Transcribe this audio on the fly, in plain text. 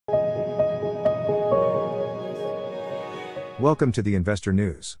Welcome to the Investor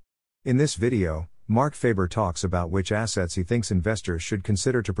News. In this video, Marc Faber talks about which assets he thinks investors should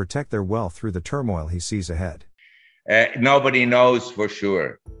consider to protect their wealth through the turmoil he sees ahead. Nobody knows for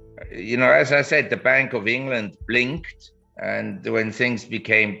sure. As I said, the Bank of England blinked, and when things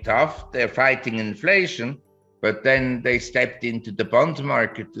became tough, they're fighting inflation, but then they stepped into the bond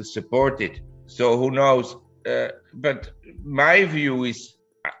market to support it. So who knows? But my view is,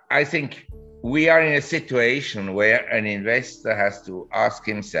 I think we are in a situation where an investor has to ask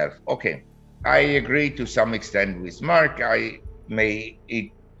himself, okay, I agree to some extent with Marc. I may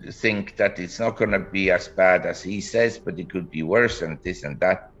think that it's not going to be as bad as he says, but it could be worse and this and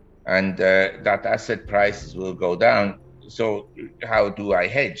that. And that asset prices will go down. So how do I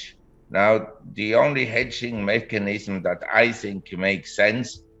hedge? Now, the only hedging mechanism that I think makes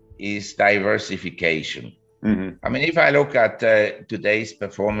sense is diversification. Mm-hmm. I mean, if I look at today's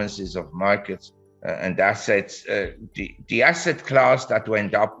performances of markets and assets, the asset class that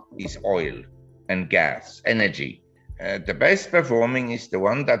went up is oil and gas, energy. The best performing is the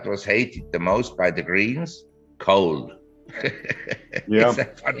one that was hated the most by the Greens, coal. Yeah. It's a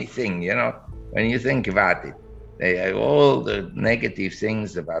funny thing, when you think about it. They have all the negative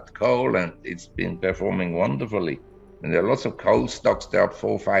things about coal, and it's been performing wonderfully. And there are lots of coal stocks, they're up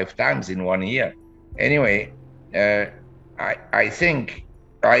 4 or 5 times in 1 year. Anyway, I think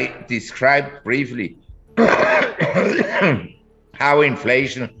I described briefly how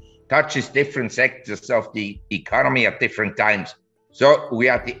inflation touches different sectors of the economy at different times. So we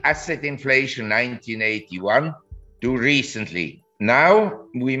had the asset inflation 1981 to recently. Now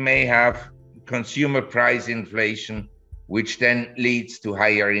we may have consumer price inflation, which then leads to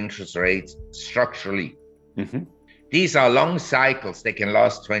higher interest rates structurally. Mm-hmm. These are long cycles, they can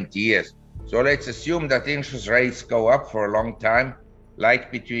last 20 years. So let's assume that interest rates go up for a long time,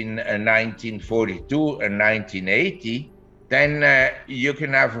 like between 1942 and 1980, then you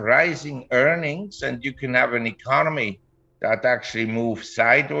can have rising earnings and you can have an economy that actually moves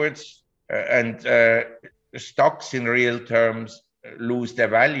sideways and stocks in real terms lose their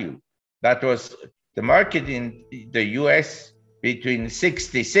value. That was the market in the US between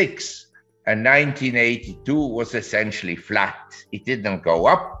 66 and 1982 was essentially flat. It didn't go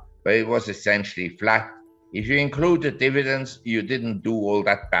up, but it was essentially flat. If you include the dividends, you didn't do all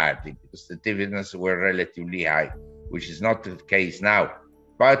that bad because the dividends were relatively high, which is not the case now.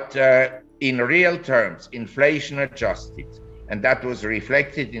 But in real terms, inflation adjusted, and that was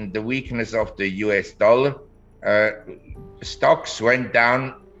reflected in the weakness of the US dollar. Stocks went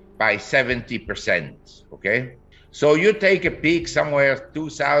down by 70%, okay? So you take a peak somewhere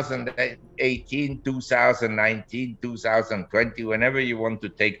 2018, 2019, 2020, whenever you want to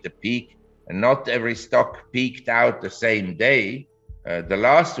take the peak, and not every stock peaked out the same day. The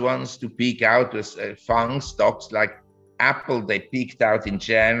last ones to peak out was FANG stocks like Apple. They peaked out in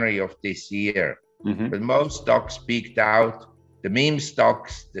January of this year. Mm-hmm. But most stocks peaked out, the meme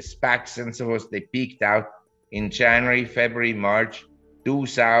stocks, the SPACs and so forth, they peaked out in January, February, March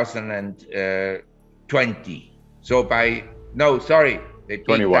 2020. So they peaked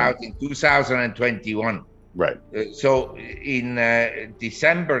 21. Out in 2021. Right. So in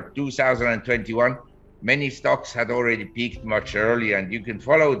December 2021, many stocks had already peaked much earlier, and you can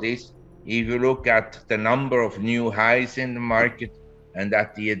follow this if you look at the number of new highs in the market and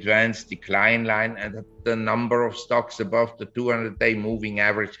at the advanced decline line and at the number of stocks above the 200-day moving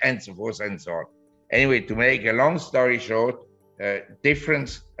average and so forth and so on. Anyway, to make a long story short,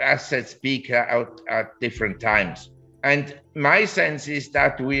 different assets peak out at different times. And my sense is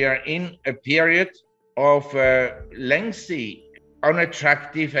that we are in a period of lengthy,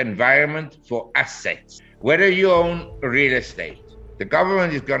 unattractive environment for assets. Whether you own real estate, the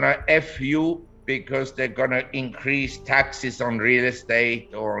government is going to F you because they're going to increase taxes on real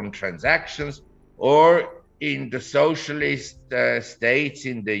estate or on transactions, or in the socialist states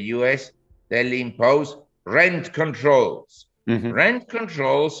in the US, they'll impose rent controls. Mm-hmm. Rent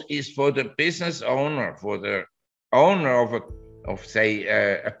controls is for the business owner, for the owner of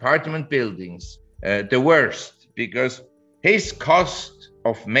apartment buildings, the worst, because his cost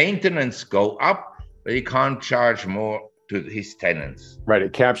of maintenance go up, but he can't charge more to his tenants. Right,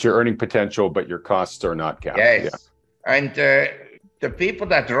 it caps your earning potential, but your costs are not capped. Yes, yeah. And the people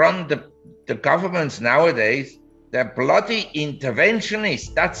that run the governments nowadays, they're bloody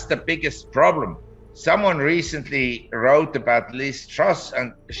interventionists. That's the biggest problem. Someone recently wrote about Liz Truss,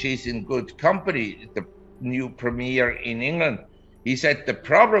 and she's in good company, the new premier in England. He said the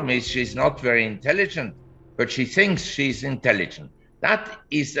problem is she's not very intelligent, but she thinks she's intelligent. That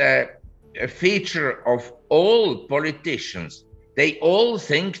is a feature of all politicians. They all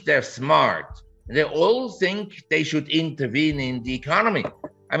think they're smart, They all think they should intervene in the economy.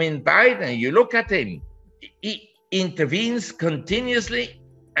 I mean, Biden, you look at him, he intervenes continuously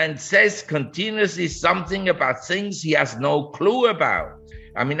and says continuously something about things he has no clue about.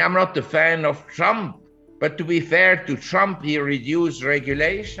 I mean, I'm not a fan of Trump, but to be fair to Trump, he reduced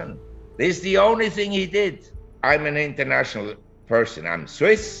regulation. This is the only thing he did. I'm an international person. I'm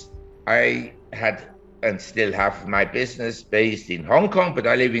Swiss. I had and still have my business based in Hong Kong, but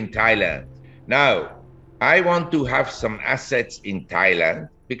I live in Thailand. Now, I want to have some assets in Thailand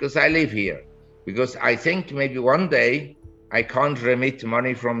because I live here. Because I think maybe one day I can't remit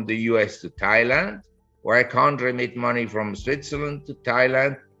money from the US to Thailand, or I can't remit money from Switzerland to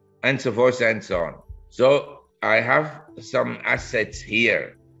Thailand, and so forth and so on. So I have some assets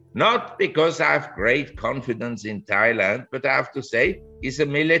here. Not because I have great confidence in Thailand, but I have to say it's a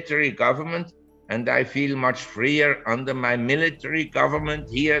military government, and I feel much freer under my military government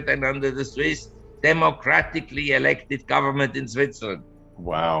here than under the Swiss democratically elected government in Switzerland.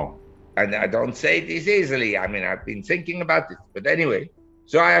 Wow. And I don't say this easily. I mean, I've been thinking about it. But anyway,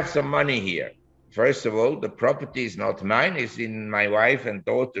 so I have some money here. First of all, the property is not mine. It's in my wife and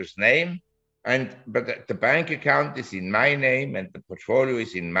daughter's name. But the bank account is in my name and the portfolio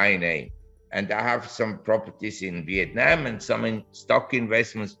is in my name. And I have some properties in Vietnam and some in stock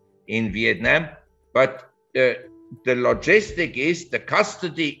investments in Vietnam. But the logistic is the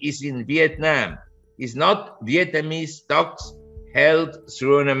custody is in Vietnam. It's not Vietnamese stocks held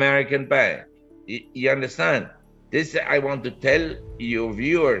through an American bank. You understand? This I want to tell your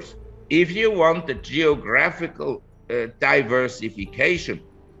viewers. If you want the geographical diversification,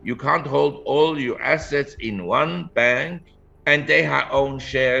 you can't hold all your assets in one bank and they own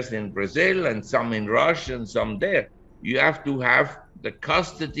shares in Brazil and some in Russia and some there. You have to have the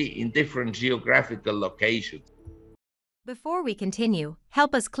custody in different geographical locations. Before we continue,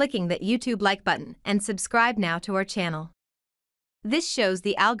 help us clicking that YouTube like button and subscribe now to our channel. This shows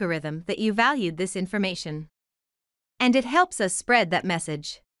the algorithm that you valued this information. And it helps us spread that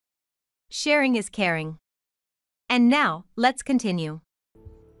message. Sharing is caring. And now, let's continue.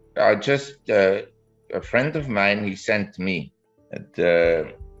 A friend of mine, he sent me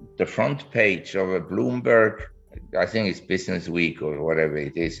the front page of a Bloomberg, I think it's Business Week or whatever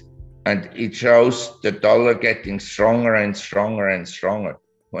it is. And it shows the dollar getting stronger and stronger and stronger.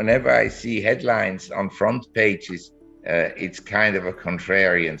 Whenever I see headlines on front pages, it's kind of a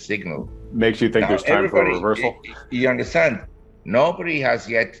contrarian signal. Makes you think there's time for a reversal? You understand? Nobody has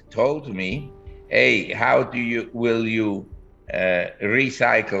yet told me, hey, will you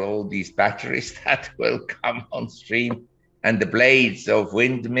recycle all these batteries that will come on stream and the blades of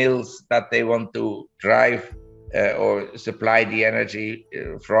windmills that they want to drive or supply the energy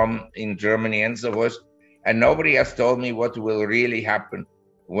from in Germany and so forth. And nobody has told me what will really happen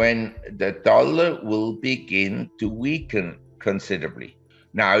when the dollar will begin to weaken considerably.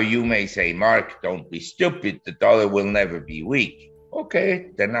 Now you may say, Mark, don't be stupid. The dollar will never be weak.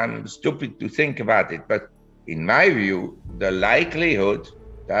 Okay, then I'm stupid to think about it. But in my view, the likelihood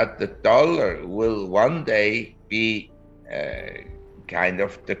that the dollar will one day be kind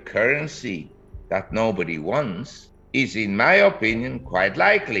of the currency that nobody wants is, in my opinion, quite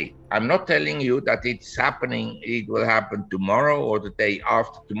likely. I'm not telling you that it's happening, it will happen tomorrow or the day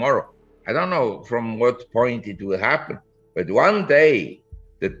after tomorrow. I don't know from what point it will happen, but one day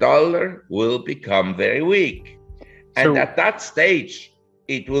the dollar will become very weak. And at that stage,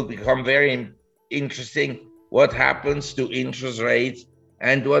 it will become very interesting what happens to interest rates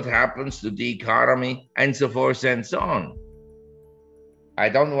and what happens to the economy and so forth and so on. I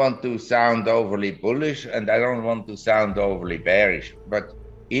don't want to sound overly bullish and I don't want to sound overly bearish, but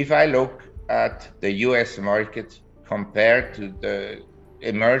if I look at the US market compared to the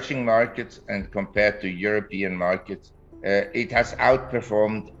emerging markets and compared to European markets, it has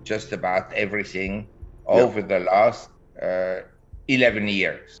outperformed just about everything over the last 11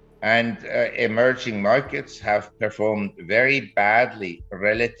 years. And emerging markets have performed very badly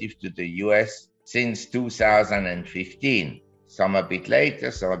relative to the US since 2015. Some a bit later,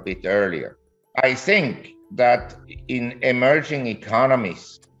 some a bit earlier. I think that in emerging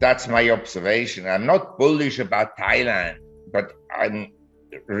economies, that's my observation. I'm not bullish about Thailand, but I'm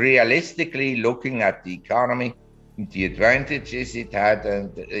realistically looking at the economy, the advantages it has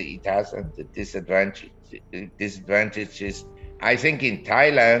and the disadvantages. I think in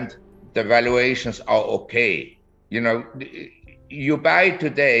Thailand, the valuations are okay. You know, you buy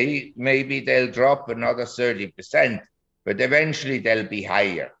today, maybe they'll drop another 30%. But eventually they'll be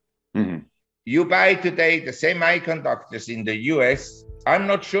higher. Mm-hmm. You buy today the semiconductors in the US, I'm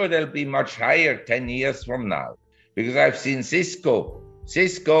not sure they'll be much higher 10 years from now, because I've seen Cisco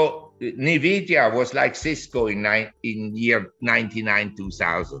Nvidia was like Cisco in year 99,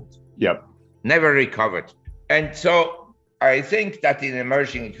 2000. Yep. Never recovered. And so I think that in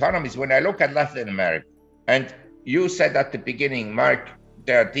emerging economies, when I look at Latin America, and you said at the beginning, Mark,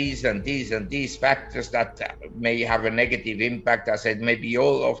 there are these and these and these factors that may have a negative impact. I said maybe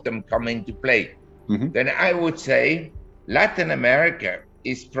all of them come into play. Mm-hmm. Then I would say Latin America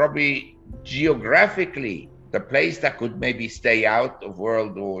is probably geographically the place that could maybe stay out of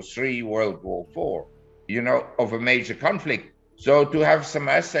World War III, World War IV, of a major conflict. So to have some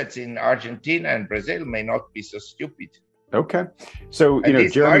assets in Argentina and Brazil may not be so stupid. Okay. So,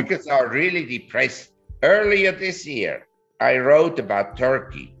 these Jeremy... markets are really depressed. Earlier this year, I wrote about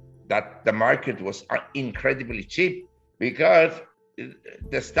Turkey, that the market was incredibly cheap because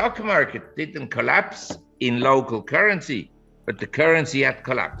the stock market didn't collapse in local currency, but the currency had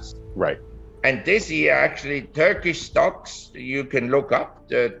collapsed. Right. And this year, actually, Turkish stocks, you can look up,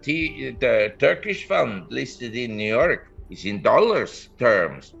 the Turkish fund listed in New York is in dollars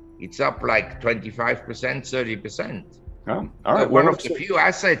terms. It's up like 25%, 30%. Oh, all right. One of the few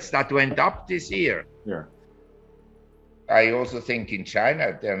assets that went up this year. Yeah. I also think in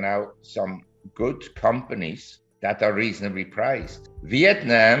China, there are now some good companies that are reasonably priced.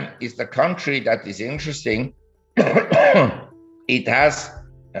 Vietnam is the country that is interesting. It has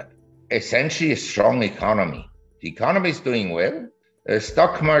essentially a strong economy. The economy is doing well. The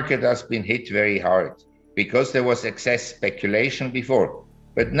stock market has been hit very hard because there was excess speculation before.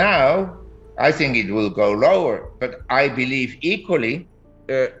 But now I think it will go lower. But I believe equally,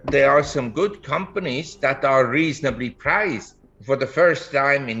 there are some good companies that are reasonably priced for the first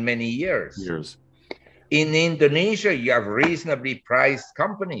time in many years. In Indonesia, you have reasonably priced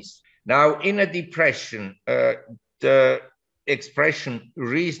companies. Now, in a depression, the expression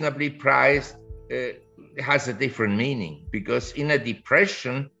reasonably priced has a different meaning, because in a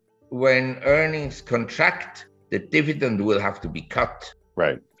depression, when earnings contract, the dividend will have to be cut.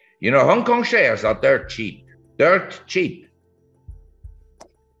 Right. Hong Kong shares are dirt cheap.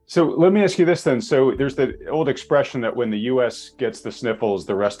 So let me ask you this then. So there's the old expression that when the U.S. gets the sniffles,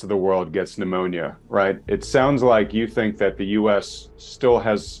 the rest of the world gets pneumonia, right? It sounds like you think that the U.S. still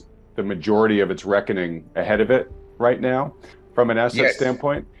has the majority of its reckoning ahead of it right now from an asset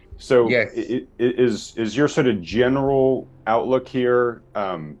standpoint. So is your sort of general outlook here,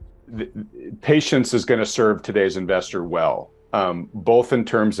 patience is going to serve today's investor well, both in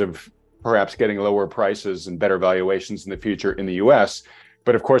terms of perhaps getting lower prices and better valuations in the future in the U.S.,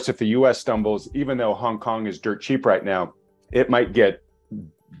 but of course, if the U.S. stumbles, even though Hong Kong is dirt cheap right now, it might get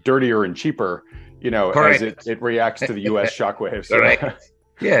dirtier and cheaper, as it reacts to the U.S. shockwaves. Correct.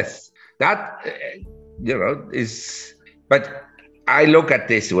 Yes, that, is, but I look at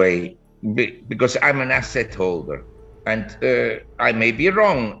this way because I'm an asset holder, and I may be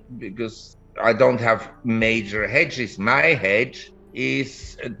wrong because I don't have major hedges. My hedge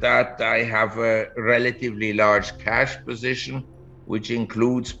is that I have a relatively large cash position, which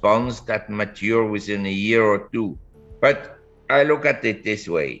includes bonds that mature within a year or two. But I look at it this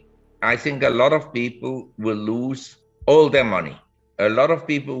way. I think a lot of people will lose all their money. A lot of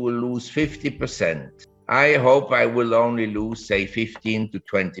people will lose 50%. I hope I will only lose, say, 15 to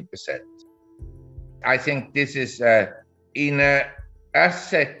 20%. I think this is in an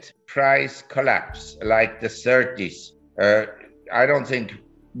asset price collapse like the 30s. I don't think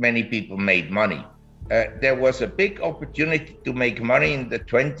many people made money. There was a big opportunity to make money in the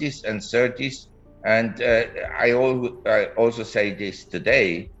 20s and 30s. And I also say this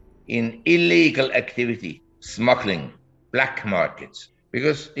today, in illegal activity, smuggling, black markets.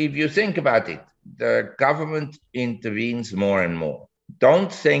 Because if you think about it, the government intervenes more and more.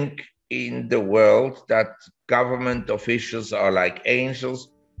 Don't think in the world that government officials are like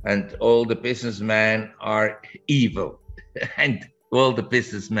angels and all the businessmen are evil and all the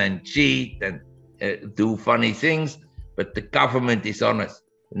businessmen cheat and do funny things, but the government is honest.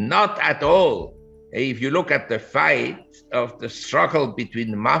 Not at all. If you look at the fight of the struggle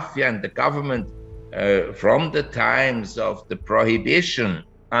between the mafia and the government from the times of the prohibition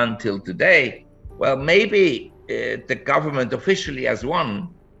until today, well, maybe the government officially has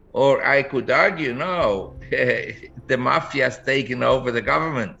won, or I could argue, no, the mafia has taken over the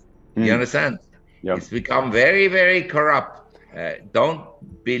government. You understand? Yep. It's become very, very corrupt. Don't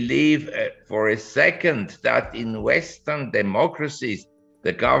believe for a second that in Western democracies,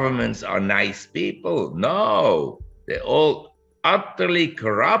 the governments are nice people. No, they're all utterly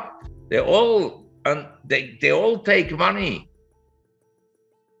corrupt. They all take money.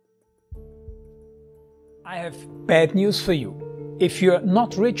 I have bad news for you. If you're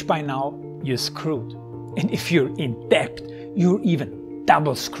not rich by now, you're screwed. And if you're in debt, you're even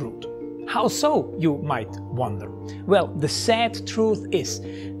double screwed. How so, you might wonder? Well, the sad truth is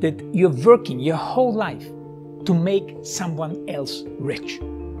that you're working your whole life to make someone else rich.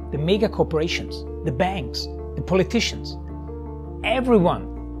 The mega corporations, the banks, the politicians,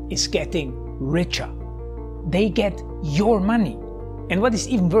 everyone is getting richer. They get your money. And what is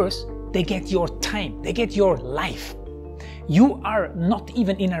even worse, they get your time, they get your life. You are not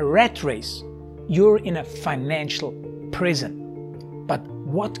even in a rat race, you're in a financial prison. But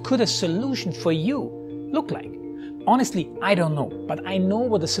what could a solution for you look like? Honestly, I don't know, but I know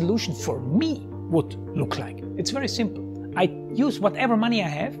what a solution for me would look like. It's very simple. I use whatever money I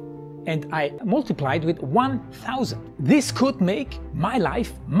have and I multiply it with 1,000. This could make my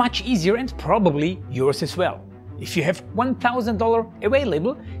life much easier and probably yours as well. If you have $1,000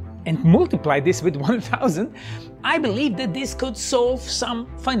 available and multiply this with 1,000, I believe that this could solve some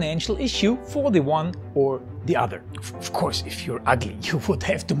financial issue for the one or the other. Of course, if you're ugly, you would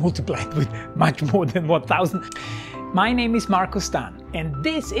have to multiply it with much more than 1,000. My name is Marco Stan, and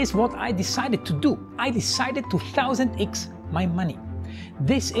this is what I decided to do. I decided to 1000x my money.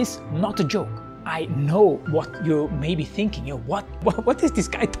 This is not a joke. I know what you may be thinking. What is this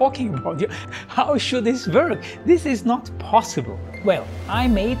guy talking about? How should this work? This is not possible. Well, I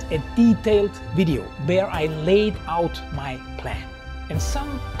made a detailed video where I laid out my plan. And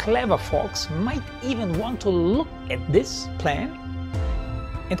some clever folks might even want to look at this plan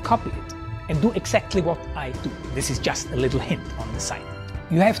and copy it and do exactly what I do. This is just a little hint on the side.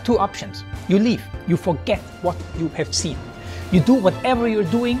 You have two options. You leave, you forget what you have seen. You do whatever you're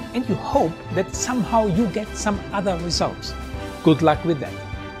doing and you hope that somehow you get some other results. Good luck with that.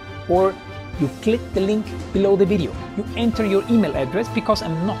 Or you click the link below the video. You enter your email address because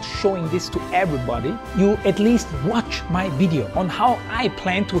I'm not showing this to everybody. You at least watch my video on how I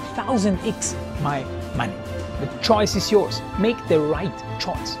plan to 1000x my money. The choice is yours. Make the right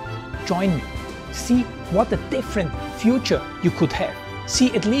choice. Join me. See what a different future you could have.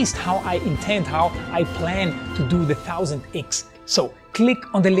 See at least how I intend, how I plan to do the 1000x. So click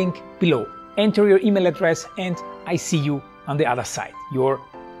on the link below, enter your email address, and I see you on the other side. Your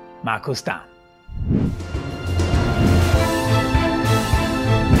Marco Stan.